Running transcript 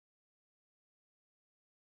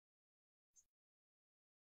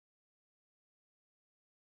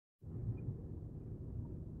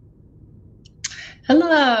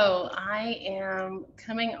Hello, I am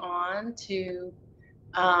coming on to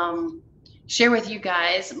share with you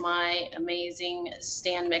guys my amazing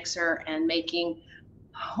stand mixer and making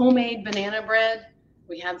homemade banana bread.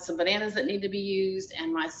 We had some bananas that need to be used,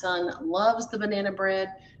 and my son loves the banana bread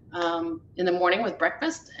in the morning with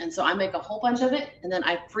breakfast. And so I make a whole bunch of it and then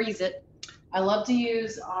I freeze it. I love to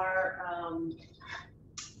use our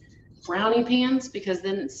brownie pans because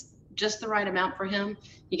then it's just the right amount for him.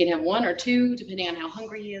 He can have one or two depending on how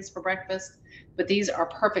hungry he is for breakfast, but these are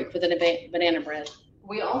perfect for the banana bread.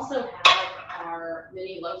 We also have our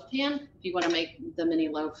mini loaf pan if you want to make the mini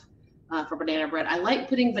loaf for banana bread. I like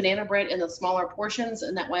putting banana bread in the smaller portions,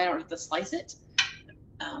 and that way I don't have to slice it.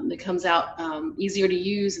 It comes out easier to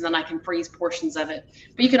use, and then I can freeze portions of it.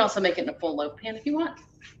 But you can also make it in a full loaf pan if you want.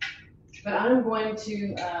 But I'm going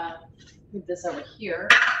to move this over here.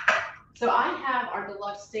 So I have our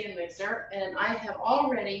Deluxe stand mixer, and I have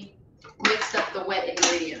already mixed up the wet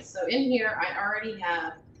ingredients. So in here, I already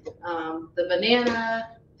have the banana,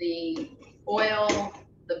 the oil,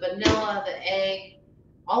 the vanilla, the egg.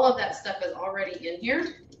 All of that stuff is already in here.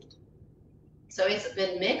 So it's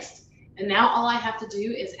been mixed, and now all I have to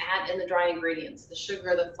do is add in the dry ingredients, the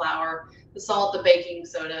sugar, the flour, the salt, the baking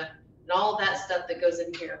soda, and all of that stuff that goes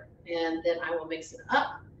in here. And then I will mix it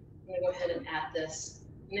up. I'm gonna go ahead and add this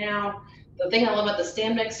now. The thing I love about the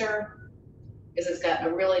stand mixer is it's got a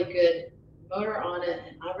really good motor on it,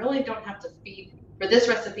 and I really don't have to feed. For this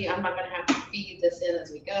recipe, I'm not gonna have to feed this in as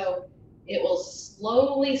we go. It will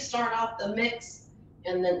slowly start off the mix,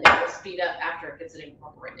 and then it will speed up after it gets it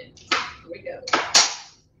incorporated. Here we go.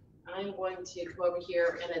 I'm going to come over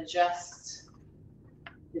here and adjust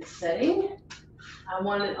the setting. I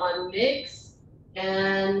want it on mix,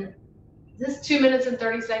 and this is 2 minutes and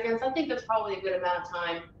 30 seconds. I think that's probably a good amount of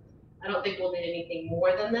time. I don't think we'll need anything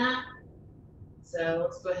more than that. So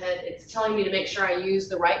let's go ahead. It's telling me to make sure I use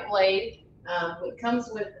the right blade. It comes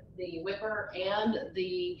with the whipper and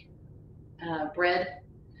the bread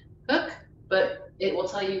hook, but it will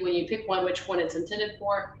tell you when you pick one which one it's intended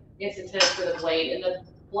for. It's intended for the blade, and the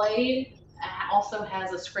blade also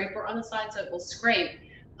has a scraper on the side, so it will scrape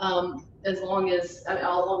as long as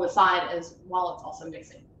along the side as while it's also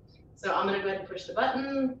mixing. So I'm going to go ahead and push the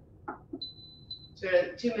button.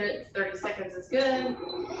 2 minutes, 30 seconds is good.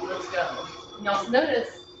 Let's go. You'll notice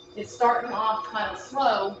it's starting off kind of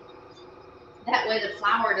slow. That way the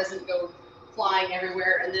flour doesn't go flying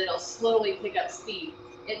everywhere, and then it'll slowly pick up speed.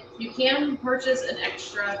 You can purchase an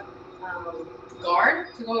extra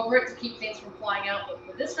guard to go over it to keep things from flying out, but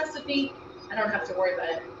for this recipe, I don't have to worry about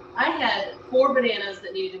it. I had 4 bananas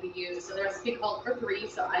that needed to be used, so the recipe called for 3,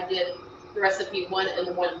 so I did the recipe 1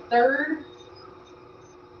 1/3.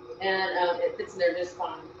 And it fits in there just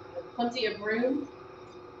fine. Plenty of room,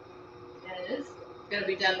 and it is going to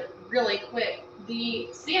be done really quick. The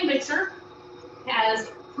stand mixer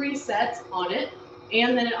has presets on it,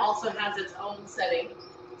 and then it also has its own setting.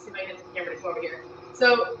 Let's see if I can get the camera to go over here.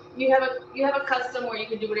 So you have a custom where you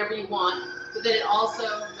can do whatever you want, but then it also,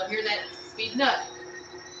 you'll hear that speeding up.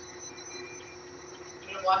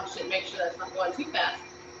 I'm going to watch it, make sure that's not going too fast.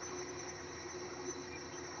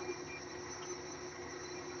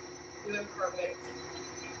 Doing perfect.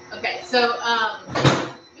 Okay, so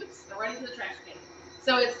oops, they're right into the trash can.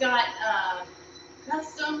 So it's got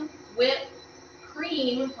custom whipped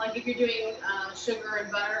cream, like if you're doing sugar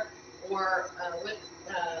and butter, or whipped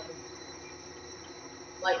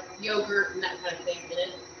like yogurt and that kind of thing in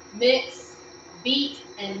it. Mix, beat,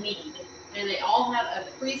 and knead, and they all have a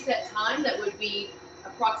preset time that would be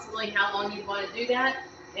approximately how long you want to do that,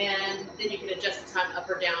 and then you can adjust the time up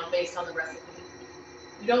or down based on the recipe.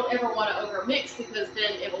 You don't ever want to over mix because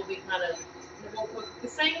then it will be it won't cook the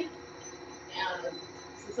same.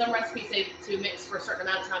 So some recipes say to mix for a certain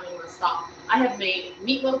amount of time and you want to stop. I have made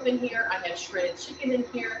meatloaf in here. I have shredded chicken in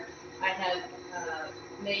here. I have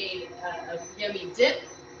made a yummy dip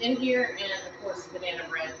in here, and of course banana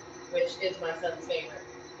bread, which is my son's favorite.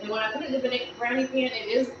 And when I put it in the brownie pan, it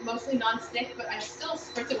is mostly non-stick, but I still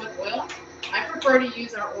spritz it with oil. I prefer to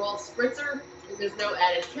use our oil spritzer. There's no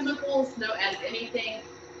added chemicals, no added anything.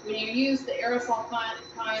 When you use the aerosol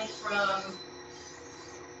kind from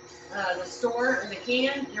the store in the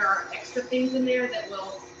can, there are extra things in there that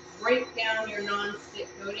will break down your non-stick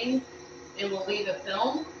coating and will leave a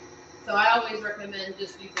film. So I always recommend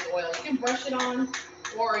just using oil. You can brush it on,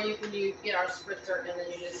 or you can get our spritzer and then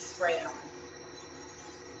you just spray it on.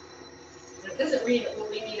 And it doesn't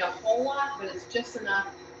really need a whole lot, but it's just enough.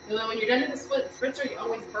 And then when you're done with the spritzer, you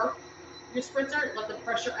always burp your spritzer, let the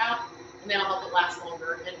pressure out, and that'll help it last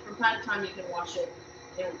longer. And from time to time, you can wash it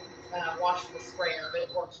and wash the sprayer, but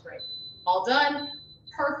it works great. All done,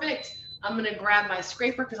 perfect. I'm going to grab my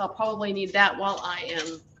scraper because I'll probably need that while I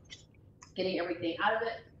am getting everything out of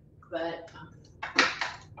it. But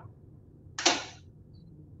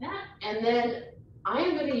that, and then I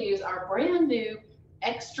am going to use our brand new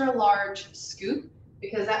extra large scoop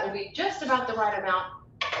because that will be just about the right amount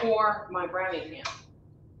for my brownie pan.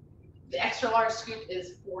 The extra large scoop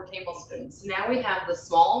is 4 tablespoons. Now we have the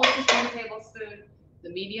small, which is 1 tablespoon, the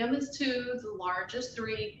medium is 2, the large is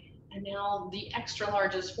 3, and now the extra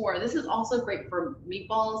large is 4. This is also great for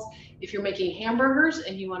meatballs. If you're making hamburgers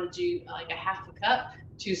and you want to do like a half a cup,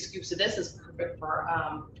 2 scoops of this is perfect for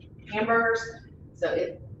hamburgers. So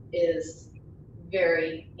it is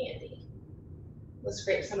very handy. Let's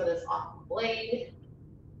scrape some of this off the blade.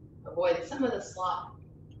 Avoid some of the slop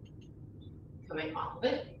coming off of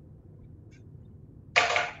it.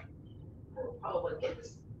 I will probably get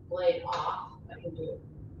this blade off. I can do it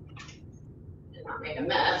and not make a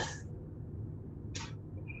mess.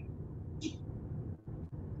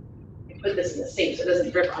 I put this in the sink so it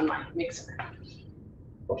doesn't drip on my mixer.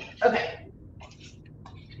 Okay.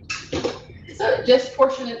 So just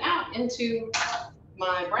portion it out into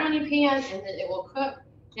my brownie pan and then it will cook.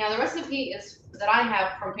 Now the recipe is that I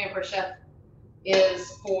have from Pampered Chef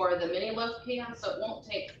is for the mini loaf pan, so it won't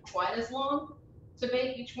take quite as long to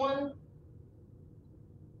bake each one.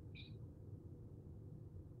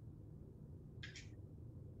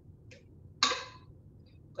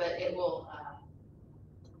 But it will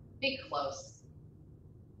be close.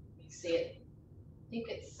 You see it, I think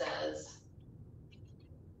it says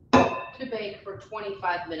to bake for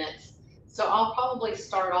 25 minutes. So I'll probably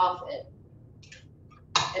start off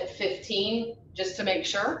at 15 just to make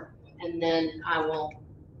sure, and then I will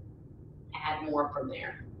add more from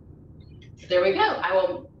there. There we go. I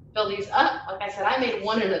will fill these up. Like I said, I made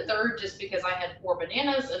 1 1/3 just because I had 4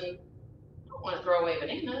 bananas and I don't want to throw away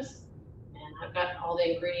bananas. And I've got all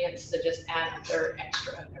the ingredients to just add 1/3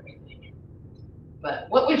 extra of everything. But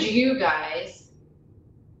what would you guys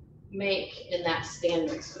make in that stand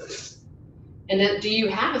mixer? And do you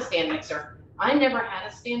have a stand mixer? I never had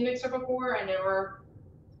a stand mixer before. I never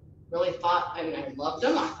really thought, I mean, I loved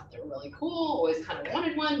them. I thought they were really cool. Always kind of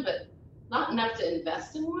wanted one, but not enough to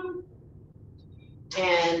invest in one.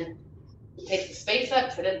 And take the space up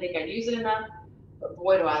because I didn't think I'd use it enough. But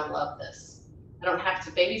boy, do I love this. I don't have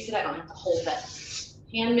to babysit. I don't have to hold that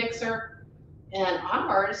hand mixer. And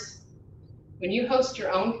ours, when you host your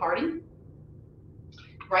own party,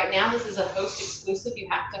 right now this is a host exclusive. You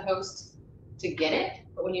have to host to get it.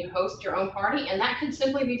 But when you host your own party, and that could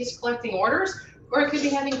simply be just collecting orders, or it could be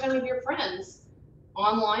having fun with your friends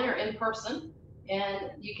online or in person,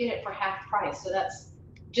 and you get it for half price. So that's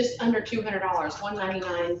just under $200,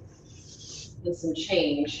 $199 and some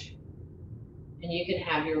change. And you can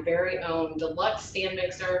have your very own deluxe stand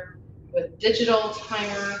mixer with digital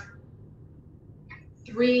timer,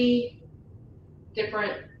 3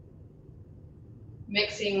 different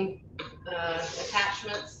mixing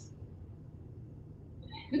attachments.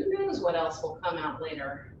 Who knows what else will come out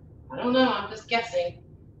later? I don't know, I'm just guessing.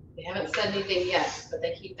 They haven't said anything yet, but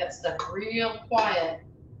they keep that stuff real quiet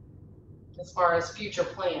as far as future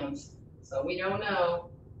plans. So we don't know.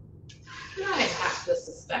 I have to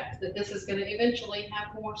suspect that this is going to eventually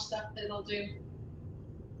have more stuff that it'll do.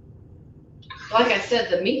 Like I said,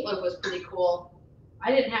 the meatloaf was pretty cool.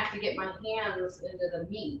 I didn't have to get my hands into the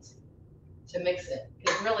meat to mix it.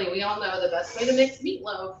 Because really, we all know the best way to mix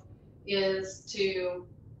meatloaf is to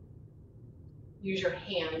use your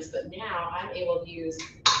hands. But now I'm able to use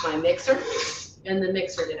my mixer, and the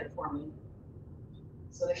mixer did it for me.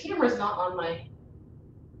 So the camera's not on my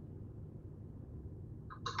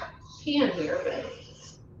pan here, but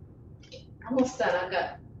almost done. I've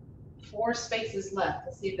got 4 spaces left.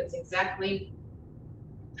 Let's see if it's exactly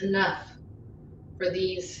enough for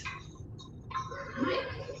these. All right.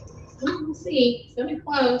 We'll see. It's gonna be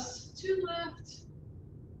close. 2 left.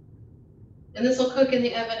 And this will cook in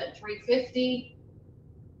the oven at 350.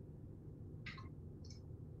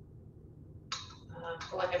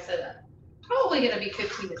 Like I said, probably gonna be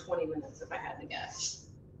 15 to 20 minutes if I had to guess.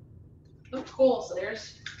 Oh, cool. So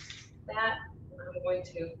there's that. I'm going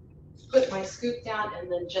to put my scoop down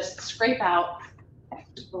and then just scrape out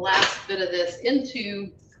the last bit of this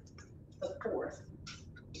into the 4th.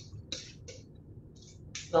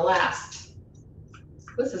 The last.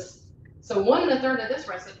 This is, so 1 1/3 of this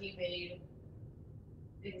recipe made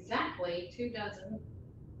exactly 2 dozen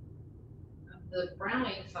of the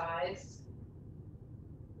brownie size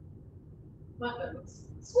muffins.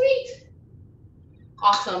 Sweet.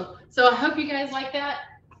 Awesome. So I hope you guys like that.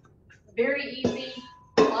 Very easy.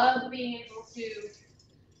 Love being able to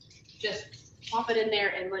just pop it in there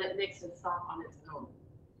and let it mix and stop on its own.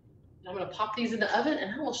 I'm going to pop these in the oven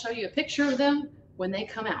and I will show you a picture of them when they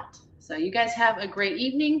come out. So you guys have a great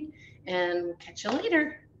evening and catch you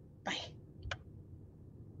later. Bye.